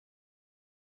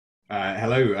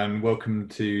Hello and welcome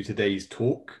to today's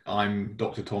talk. I'm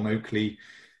Dr. Tom Oakley,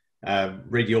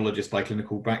 radiologist by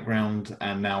clinical background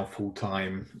and now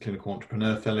full-time clinical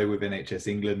entrepreneur fellow with NHS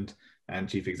England and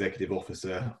Chief Executive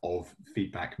Officer of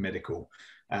Feedback Medical.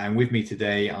 And with me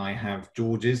today I have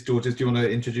Georges. Georges, do you want to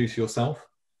introduce yourself?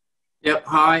 Yep,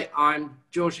 hi, I'm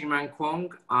Georges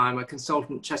Kwong. I'm a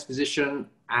consultant chest physician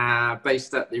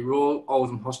based at the Royal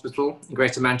Oldham Hospital in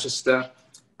Greater Manchester,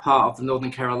 part of the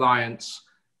Northern Care Alliance,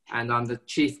 and I'm the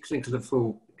Chief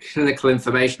Clinical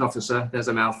Information Officer, there's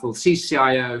a mouthful,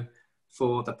 CCIO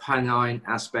for the Pennine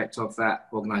aspect of that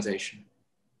organisation.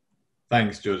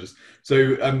 Thanks, Georges.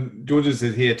 So Georges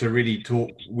is here to really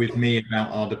talk with me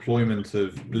about our deployment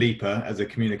of Bleepa as a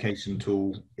communication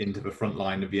tool into the front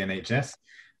line of the NHS,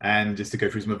 and just to go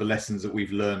through some of the lessons that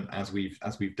we've learned as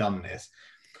we've done this.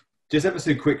 Just ever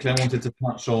so quickly, I wanted to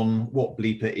touch on what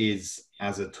Bleepa is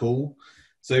as a tool.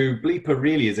 So Bleepa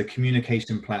really is a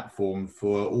communication platform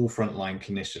for all frontline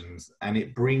clinicians, and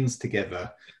it brings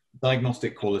together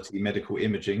diagnostic quality medical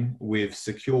imaging with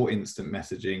secure instant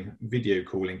messaging, video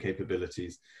calling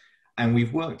capabilities. And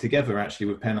we've worked together actually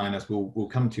with Pennine, as we'll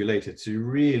come to later, to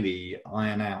really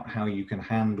iron out how you can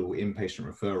handle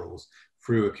inpatient referrals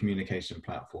through a communication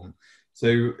platform.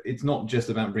 So it's not just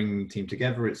about bringing the team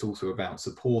together, it's also about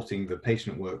supporting the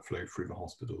patient workflow through the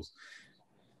hospitals.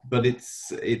 But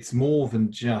it's more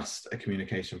than just a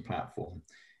communication platform.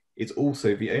 It's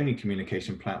also the only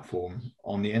communication platform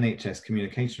on the NHS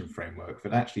communication framework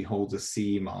that actually holds a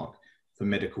CE mark for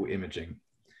medical imaging.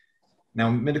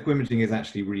 Now, medical imaging is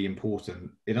actually really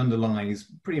important. It underlies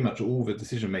pretty much all the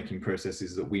decision-making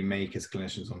processes that we make as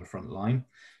clinicians on the front line.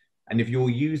 And if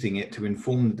you're using it to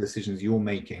inform the decisions you're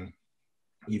making,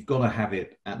 you've got to have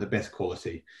it at the best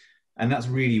quality. And that's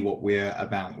really what we're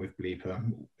about with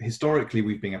Bleepa. Historically,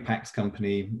 we've been a PACS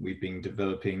company. We've been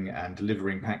developing and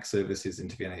delivering PACS services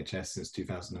into the NHS since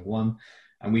 2001.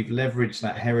 And we've leveraged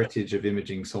that heritage of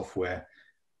imaging software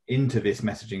into this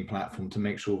messaging platform to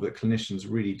make sure that clinicians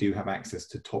really do have access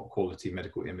to top quality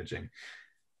medical imaging.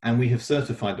 And we have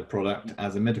certified the product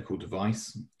as a medical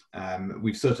device.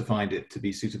 We've certified it to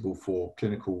be suitable for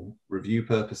clinical review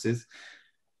purposes.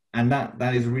 And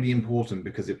that is really important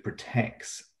because it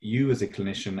protects you as a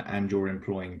clinician and your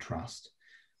employing trust.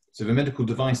 So the Medical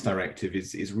Device Directive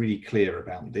is really clear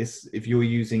about this. If you're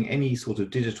using any sort of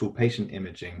digital patient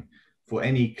imaging for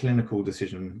any clinical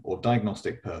decision or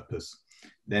diagnostic purpose,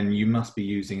 then you must be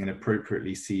using an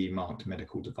appropriately CE marked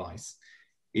medical device.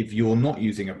 If you're not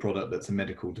using a product that's a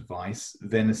medical device,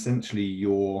 then essentially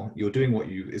you're doing what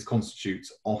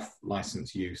constitutes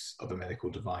off-license use of a medical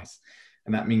device.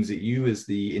 And that means that you as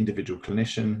the individual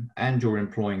clinician and your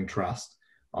employing trust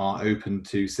are open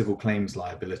to civil claims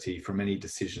liability from any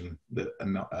decision that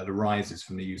arises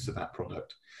from the use of that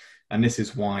product. And this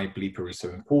is why Bleepa is so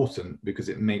important, because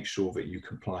it makes sure that you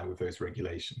comply with those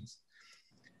regulations.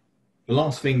 The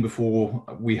last thing before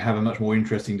we have a much more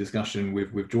interesting discussion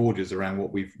with Georges around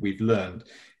what we've learned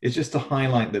is just to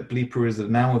highlight that Bleepa is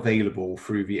now available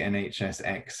through the NHS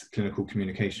X Clinical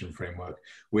Communication Framework,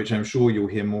 which I'm sure you'll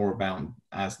hear more about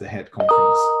as the HETT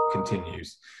conference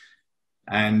continues.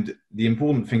 And the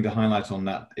important thing to highlight on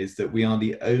that is that we are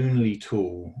the only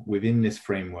tool within this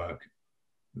framework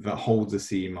that holds a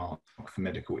CE mark for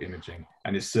medical imaging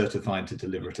and is certified to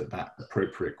deliver it at that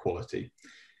appropriate quality.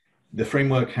 The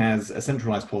framework has a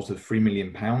centralised pot of £3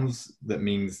 million. That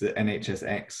means that NHS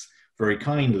X very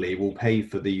kindly will pay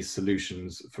for these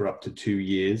solutions for up to 2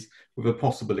 years with a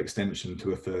possible extension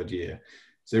to a 3rd year.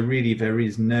 So really there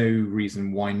is no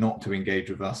reason why not to engage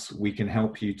with us. We can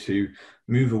help you to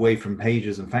move away from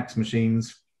pages and fax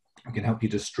machines. We can help you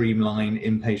to streamline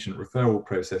inpatient referral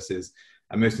processes.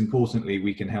 And most importantly,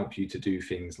 we can help you to do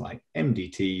things like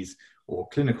MDTs or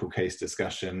clinical case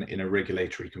discussion in a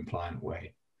regulatory compliant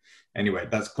way. Anyway,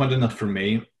 that's quite enough from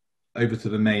me. Over to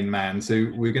the main man. So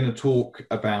we're going to talk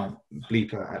about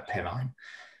Bleepa at Pennine.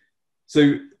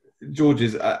 So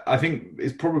Georges, I think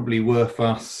it's probably worth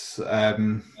us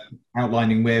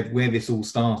outlining where this all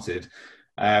started.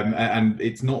 And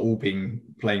it's not all been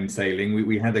plain sailing.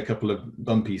 We had a couple of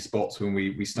bumpy spots when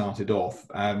we started off.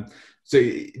 So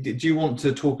do you want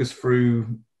to talk us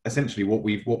through essentially what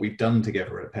we've done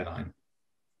together at Pennine?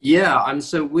 Yeah, and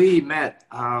so we met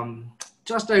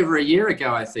just over a year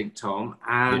ago, I think, Tom.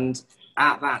 And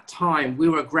at that time, we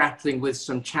were grappling with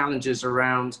some challenges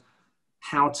around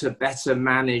how to better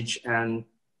manage and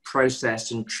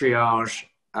process and triage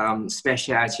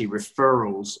specialty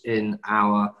referrals in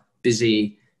our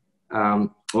busy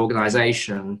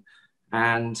organization.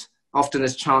 And often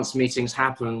as chance meetings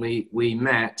happen, we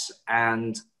met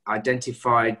and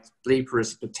identified Bleepa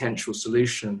as a potential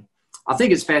solution. I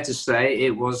think it's fair to say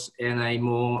it was in a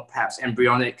more perhaps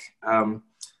embryonic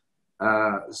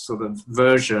sort of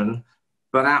version,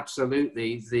 but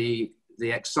absolutely the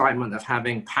excitement of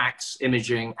having PACS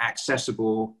imaging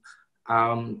accessible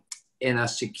in a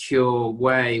secure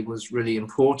way was really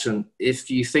important. If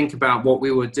you think about what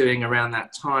we were doing around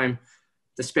that time,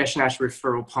 the specialist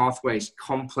referral pathway is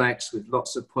complex with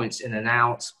lots of points in and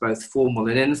out, both formal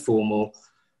and informal.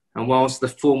 And whilst the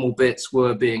formal bits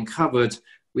were being covered,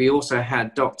 we also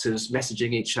had doctors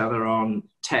messaging each other on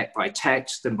by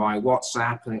text and by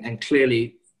WhatsApp, and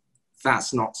clearly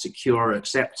that's not secure or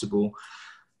acceptable.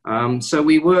 So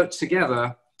we worked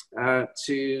together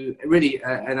to really,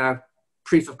 in a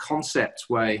proof of concept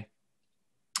way,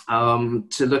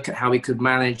 to look at how we could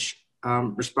manage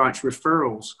respiratory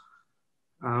referrals.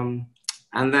 And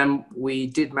then we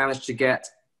did manage to get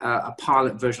a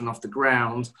pilot version off the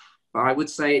ground, but I would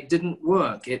say it didn't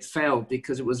work. It failed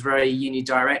because it was very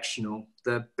unidirectional.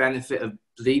 The benefit of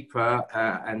Bleepa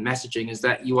and messaging is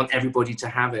that you want everybody to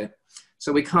have it.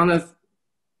 So we kind of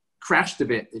crashed a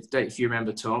bit, if you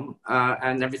remember, Tom,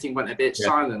 and everything went a bit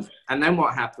silent. And then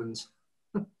what happened?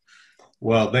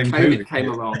 Well, then COVID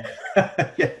came along.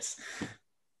 Yes.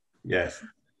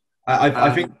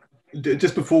 I think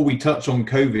just before we touch on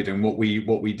COVID and what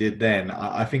we did then,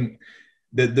 I think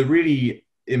the really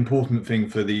important thing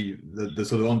for the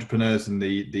sort of entrepreneurs and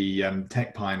the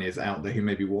tech pioneers out there who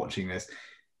may be watching this,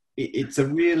 it's a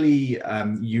really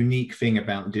unique thing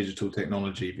about digital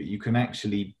technology that you can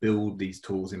actually build these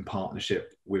tools in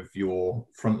partnership with your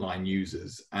frontline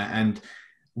users. And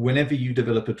whenever you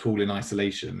develop a tool in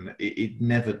isolation, it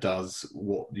never does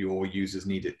what your users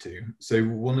need it to. So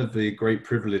one of the great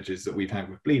privileges that we've had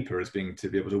with Bleepa has been to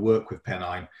be able to work with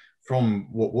Pennine from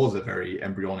what was a very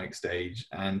embryonic stage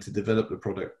and to develop the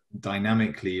product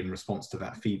dynamically in response to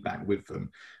that feedback with them.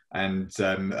 And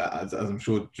as I'm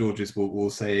sure Georges will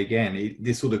say again,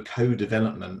 this sort of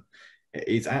co-development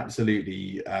is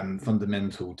absolutely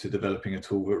fundamental to developing a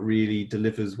tool that really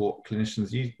delivers what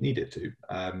clinicians need it to.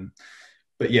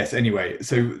 But yes, anyway,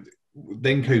 so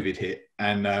then COVID hit,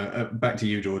 and back to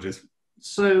you, Georges.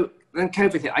 So then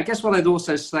COVID hit. I guess what I'd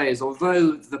also say is,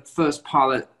 although the first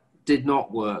pilot did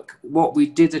not work, what we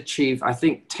did achieve, I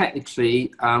think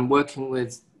technically, working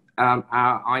with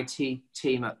our IT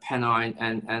team at Pennine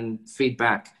and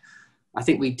feedback, I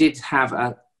think we did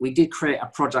create a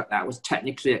product that was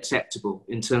technically acceptable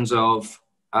in terms of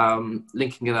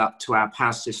linking it up to our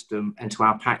PAS system and to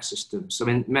our PAC system. So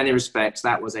in many respects,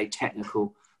 that was a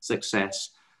technical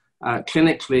success.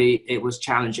 Clinically, it was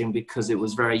challenging because it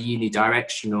was very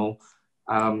unidirectional.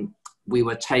 We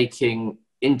were taking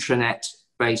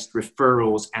intranet-based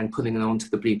referrals and putting them onto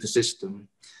the Bleepa system.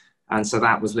 And so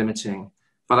that was limiting.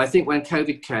 But I think when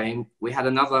COVID came, we had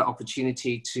another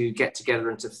opportunity to get together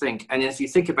and to think. And if you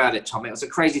think about it, Tom, it was a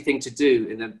crazy thing to do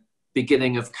in the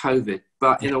beginning of COVID.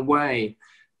 But in a way,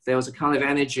 there was a kind of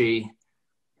energy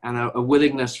and a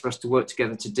willingness for us to work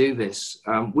together to do this.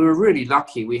 We were really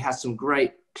lucky. We had some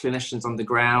great clinicians on the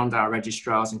ground, our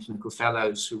registrars and clinical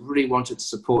fellows, who really wanted to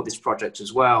support this project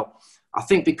as well. I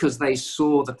think because they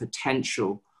saw the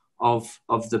potential of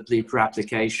the Bleepa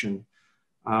application.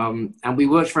 And we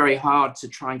worked very hard to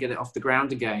try and get it off the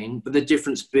ground again, but the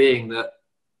difference being that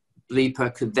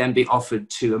Bleepa could then be offered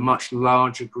to a much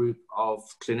larger group of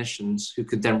clinicians who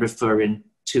could then refer in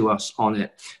to us on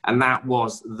it. And that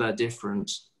was the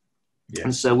difference. Yeah.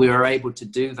 And so we were able to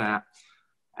do that.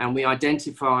 And we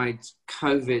identified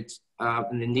COVID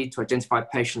and the need to identify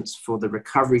patients for the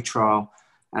recovery trial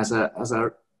as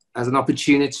an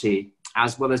opportunity,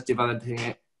 as well as developing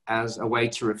it as a way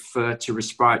to refer to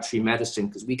respiratory medicine,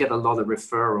 because we get a lot of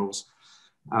referrals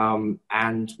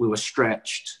and we were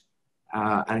stretched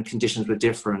and conditions were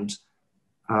different.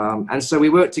 And so we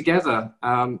worked together.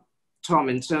 Tom,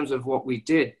 in terms of what we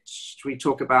did, should we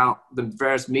talk about the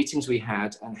various meetings we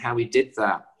had and how we did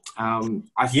that?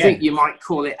 I think you might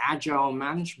call it agile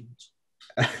management.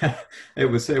 It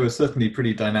was certainly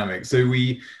pretty dynamic. So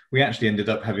we actually ended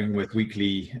up having with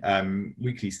weekly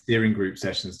steering group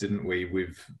sessions, didn't we,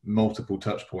 with multiple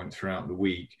touch points throughout the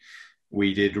week.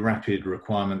 We did rapid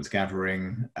requirements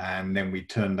gathering, and then we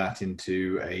turned that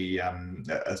into a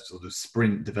sort of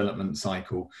sprint development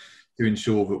cycle to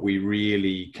ensure that we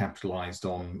really capitalized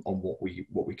on what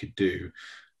we could do.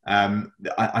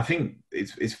 I think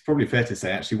it's probably fair to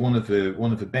say actually one of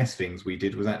the best things we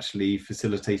did was actually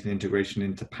facilitate an integration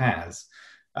into PAS,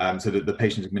 so that the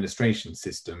patient administration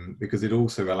system, because it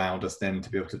also allowed us then to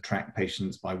be able to track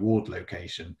patients by ward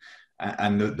location,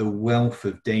 and the wealth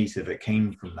of data that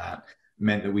came from that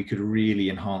meant that we could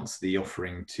really enhance the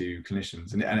offering to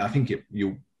clinicians. And I think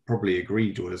you'll probably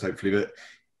agree, Georges, hopefully, that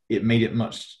it made it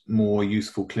much more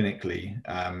useful clinically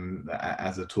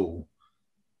as a tool.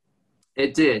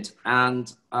 It did,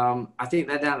 and I think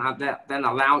that then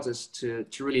allowed us to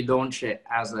really launch it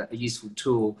as a useful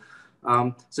tool.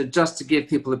 So just to give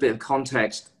people a bit of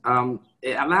context,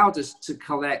 it allowed us to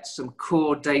collect some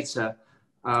core data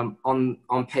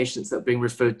on patients that are being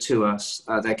referred to us,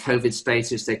 their COVID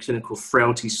status, their clinical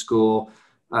frailty score,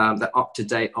 their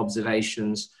up-to-date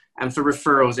observations. And for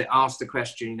referrals, it asked the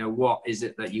question, what is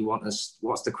it that you want us,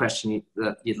 what's the question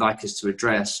that you'd like us to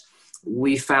address?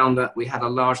 We found that we had a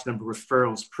large number of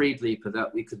referrals pre-Bleepa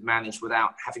that we could manage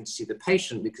without having to see the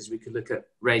patient, because we could look at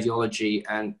radiology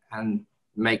and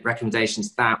make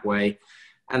recommendations that way.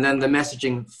 And then the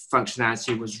messaging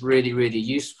functionality was really, really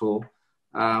useful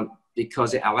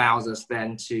because it allows us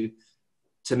then to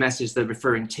message the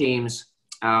referring teams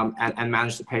and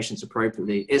manage the patients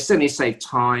appropriately. It certainly saved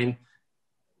time.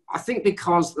 I think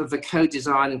because of the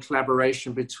co-design and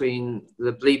collaboration between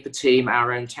the Bleepa team,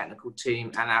 our own technical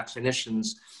team, and our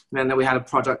clinicians, meant that we had a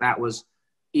product that was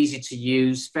easy to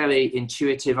use, fairly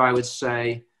intuitive, I would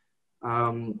say,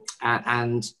 and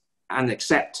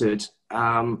accepted.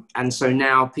 And so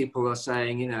now people are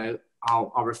saying,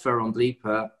 I'll refer on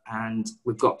Bleepa, and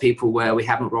we've got people where we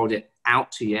haven't rolled it out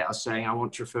to yet are saying, I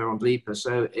want to refer on Bleepa.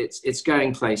 So it's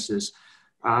going places.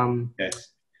 Yes.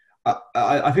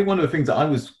 I think one of the things that I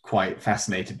was quite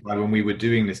fascinated by when we were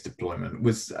doing this deployment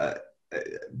was,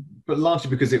 but largely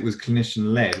because it was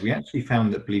clinician-led, we actually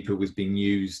found that Bleepa was being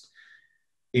used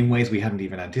in ways we hadn't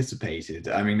even anticipated.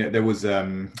 I mean, there was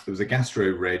a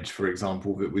gastro reg, for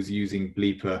example, that was using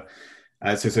Bleepa.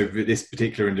 So this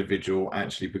particular individual,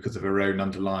 actually, because of her own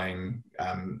underlying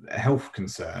health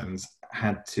concerns,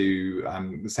 had to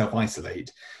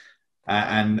self-isolate,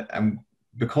 and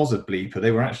because of Bleepa,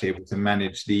 they were actually able to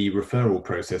manage the referral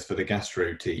process for the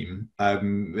gastro team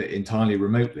entirely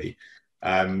remotely.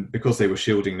 Because they were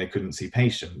shielding, they couldn't see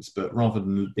patients, but rather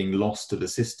than being lost to the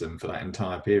system for that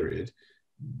entire period,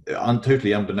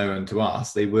 totally unbeknown to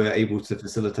us, they were able to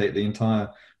facilitate the entire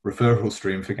referral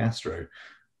stream for gastro.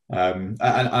 And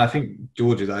I think,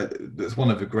 George, that's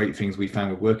one of the great things we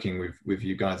found with working with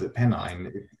you guys at Pennine.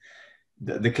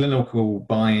 The clinical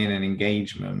buy-in and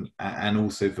engagement, and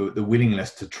also the willingness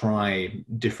to try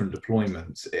different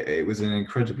deployments, it was an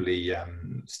incredibly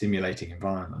stimulating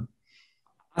environment.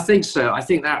 I think so. I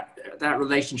think that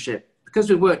relationship,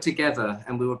 because we worked together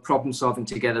and we were problem solving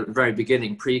together at the very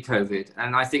beginning, pre-COVID,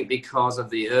 and I think because of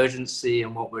the urgency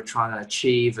and what we're trying to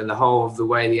achieve and the whole of the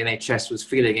way the NHS was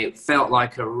feeling, it felt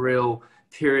like a real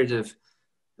period of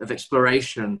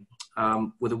exploration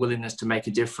with a willingness to make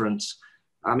a difference.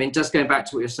 I mean, just going back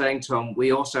to what you're saying, Tom,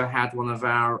 we also had one of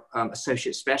our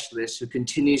associate specialists who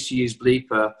continues to use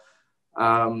Bleepa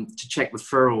to check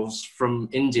referrals from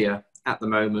India at the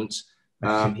moment.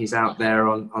 He's out there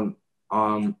on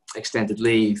extended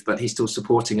leave, but he's still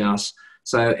supporting us.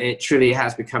 So it truly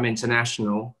has become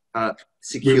international,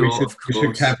 secure, of course. We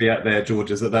should caveat there, George,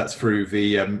 is that's through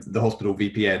the hospital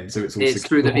VPN, so it's all secure.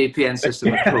 Through the VPN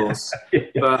system, of course. Yeah.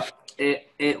 But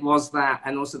it was that,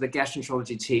 and also the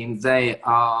gastroenterology team, they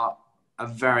are a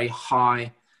very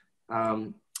high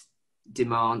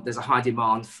demand. There's a high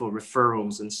demand for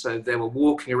referrals. And so they were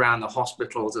walking around the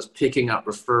hospitals just picking up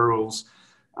referrals.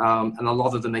 And a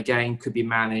lot of them, again, could be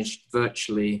managed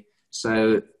virtually.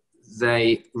 So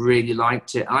they really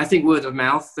liked it. And I think word of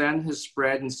mouth then has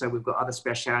spread. And so we've got other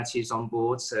specialties on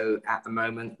board. So at the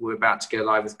moment, we're about to go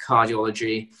live with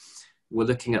cardiology. We're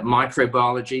looking at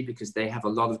microbiology because they have a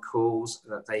lot of calls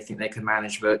that they think they can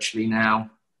manage virtually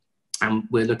now. And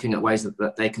we're looking at ways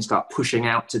that they can start pushing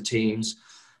out to teams,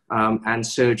 and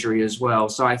surgery as well.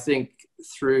 So I think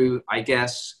through,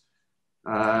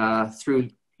 through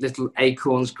little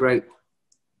acorns grow,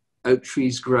 oak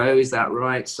trees grow, is that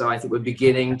right? So I think we're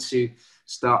beginning to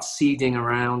start seeding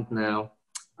around now,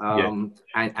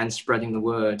 and spreading the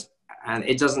word. And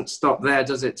it doesn't stop there,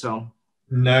 does it, Tom?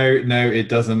 No, it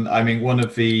doesn't. I mean, one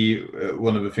of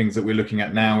the things that we're looking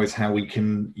at now is how we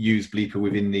can use Bleepa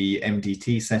within the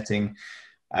MDT setting.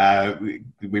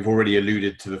 We've already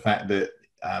alluded to the fact that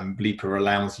Bleepa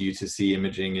allows you to see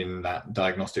imaging in that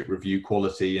diagnostic review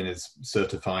quality and is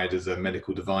certified as a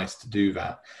medical device to do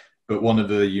that. But one of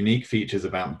the unique features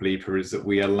about Bleepa is that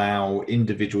we allow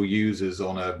individual users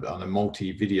on a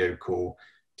multi-video call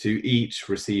to each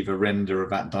receive a render of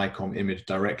that DICOM image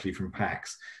directly from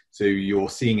PACS. So you're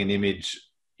seeing an image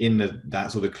in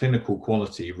that sort of clinical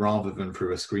quality rather than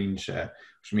through a screen share,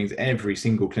 which means every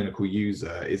single clinical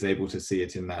user is able to see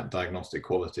it in that diagnostic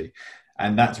quality.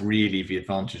 And that's really the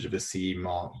advantage of a CE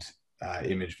marked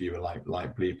image viewer like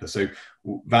Bleepa. So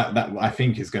that I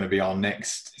think is going to be our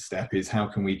next step, is how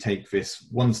can we take this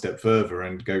one step further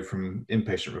and go from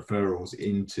inpatient referrals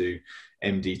into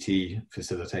MDT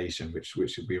facilitation, which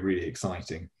would be really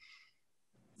exciting.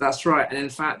 That's right. And in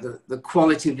fact, the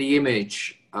quality of the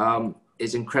image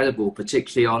is incredible,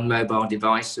 particularly on mobile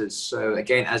devices. So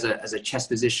again, as a chest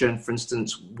physician, for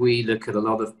instance, we look at a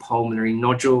lot of pulmonary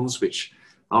nodules, which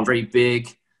aren't very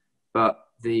big, but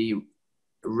the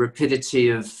rapidity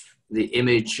of the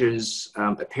images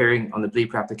appearing on the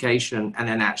Bleepa application, and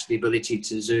then actually the ability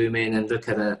to zoom in and look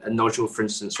at a nodule, for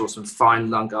instance, or some fine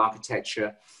lung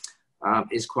architecture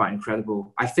is quite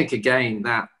incredible. I think, again,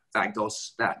 that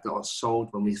got sold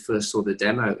when we first saw the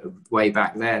demo way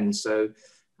back then. So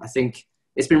I think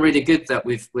it's been really good that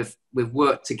we've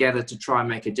worked together to try and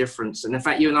make a difference. And in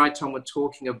fact, you and I, Tom, were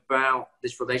talking about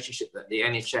this relationship that the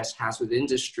NHS has with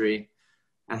industry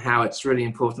and how it's really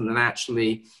important that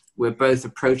actually we're both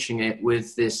approaching it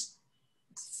with this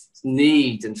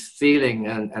need and feeling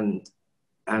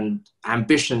and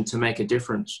ambition to make a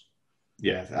difference.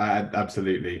 Yeah,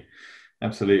 absolutely.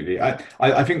 Absolutely.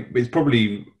 I think it's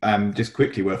probably just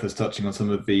quickly worth us touching on some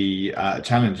of the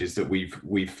challenges that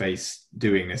we've faced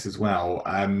doing this as well,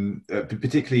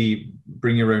 particularly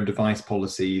bring your own device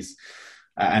policies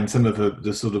and some of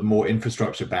the sort of more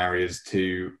infrastructure barriers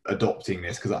to adopting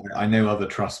this, because I know other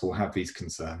trusts will have these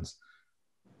concerns.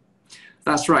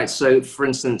 That's right. So, for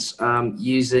instance,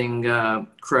 using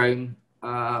Chrome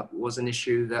was an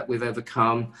issue that we've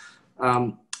overcome.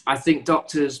 I think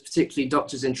doctors, particularly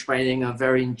doctors in training, are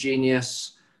very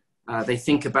ingenious. They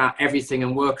think about everything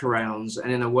and workarounds.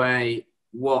 And in a way,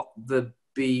 what the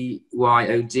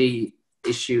BYOD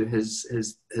issue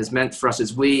has meant for us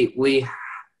is we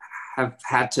have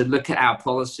had to look at our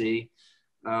policy.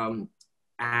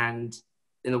 And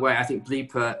in a way, I think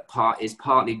Bleepa is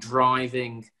partly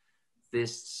driving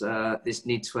this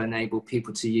need to enable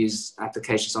people to use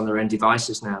applications on their own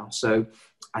devices now. So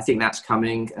I think that's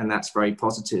coming, and that's very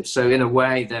positive. So in a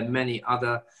way, there are many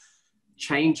other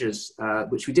changes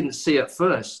which we didn't see at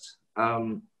first.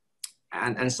 And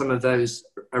some of those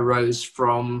arose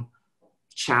from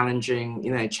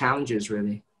challenges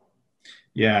really.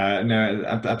 Yeah, no,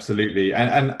 absolutely.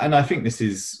 And I think this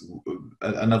is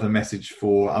another message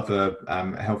for other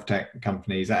health tech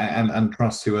companies and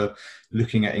trusts who are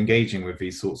looking at engaging with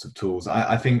these sorts of tools.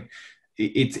 I think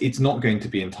it's not going to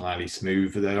be entirely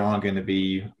smooth. There are going to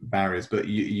be barriers, but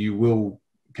you will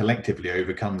collectively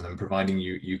overcome them, providing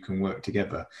you can work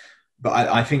together. But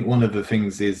I think one of the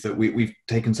things is that we've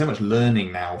taken so much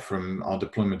learning now from our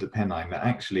deployment at Pennine that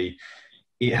actually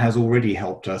it has already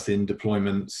helped us in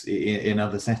deployments in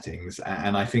other settings.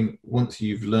 And I think once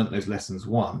you've learnt those lessons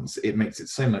once, it makes it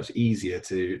so much easier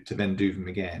to then do them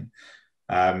again.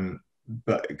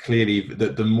 But clearly,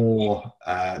 the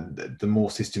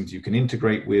more systems you can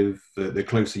integrate with, the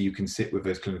closer you can sit with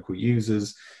those clinical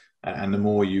users, and the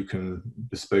more you can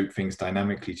bespoke things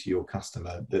dynamically to your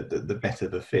customer, the better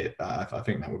the fit. I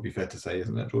think that would be fair to say,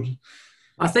 isn't it, George?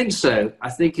 I think so. I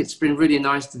think it's been really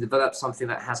nice to develop something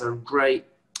that has a great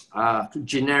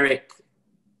generic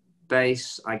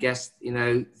base. I guess,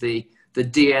 the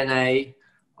DNA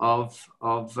of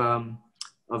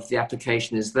the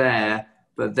application is there,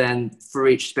 but then for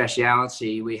each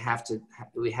speciality, we have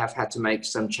had to make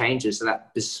some changes to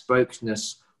that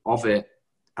bespokeness of it.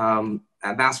 And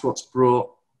that's what's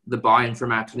brought the buy-in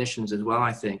from our clinicians as well.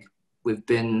 I think we've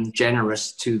been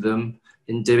generous to them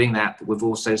in doing that, but we've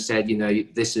also said,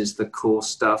 this is the core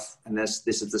stuff, and this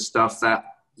is the stuff that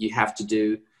you have to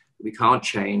do, we can't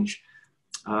change.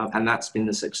 And that's been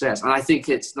the success. And I think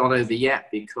it's not over yet,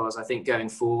 because I think going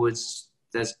forwards,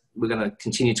 we're going to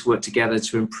continue to work together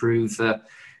to improve the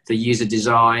user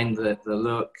design, the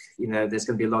look. There's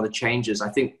going to be a lot of changes. I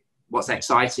think what's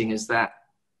exciting is that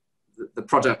the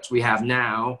product we have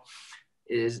now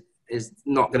is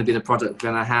not going to be the product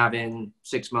we're going to have in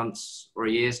 6 months or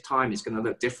a year's time. It's going to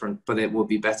look different, but it will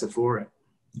be better for it.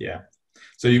 Yeah.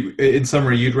 So in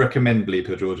summary, you'd recommend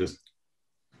Bleepa, Georges?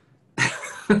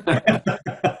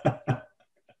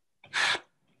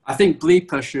 I think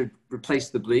Bleepa should replace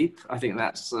the bleep. I think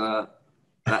that's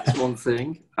one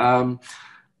thing.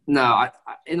 No,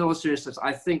 in all seriousness,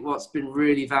 I think what's been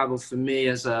really valuable for me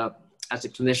as a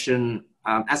clinician,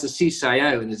 as a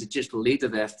CCIO and as a digital leader,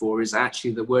 therefore, is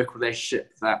actually the work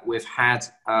relationship that we've had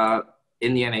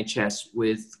in the NHS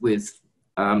with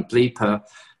Bleepa,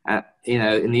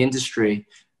 in the industry.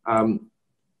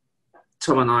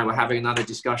 Tom and I were having another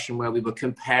discussion where we were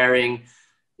comparing,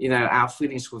 our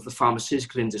feelings with the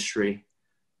pharmaceutical industry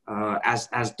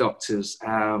as doctors,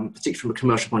 particularly from a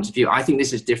commercial point of view. I think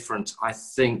this is different. I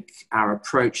think our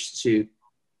approach to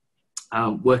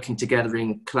working together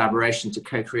in collaboration to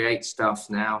co-create stuff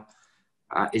now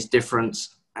is different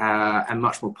and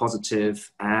much more positive,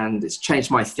 and it's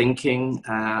changed my thinking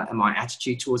and my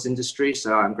attitude towards industry.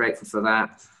 So I'm grateful for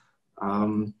that.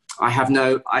 I have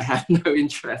no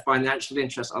interest, financial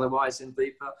interest otherwise in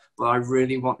Bleepa, but I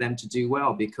really want them to do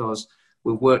well because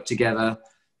we'll work together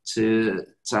to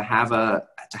have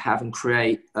and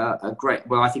create a great,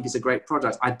 well, I think it's a great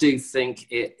product. I do think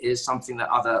it is something that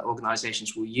other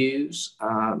organizations will use.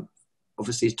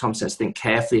 Obviously, as Tom says, think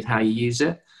carefully of how you use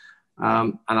it.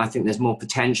 And I think there's more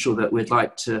potential that we'd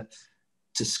like to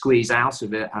squeeze out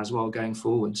of it as well going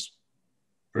forwards.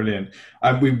 Brilliant.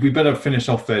 We better finish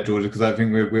off there, Georgia, because I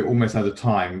think we're almost out of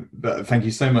time. But thank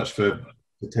you so much for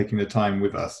taking the time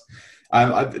with us.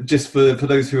 Just for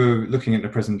those who are looking at the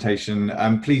presentation,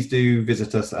 please do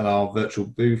visit us at our virtual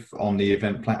booth on the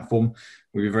event platform.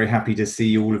 We'd be very happy to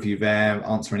see all of you there,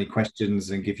 answer any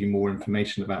questions and give you more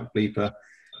information about Bleepa.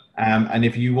 And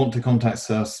if you want to contact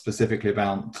us specifically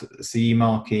about CE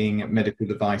marking, medical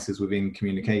devices within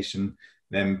communication,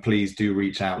 then please do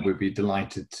reach out. We'd be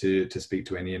delighted to speak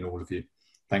to any and all of you.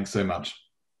 Thanks so much.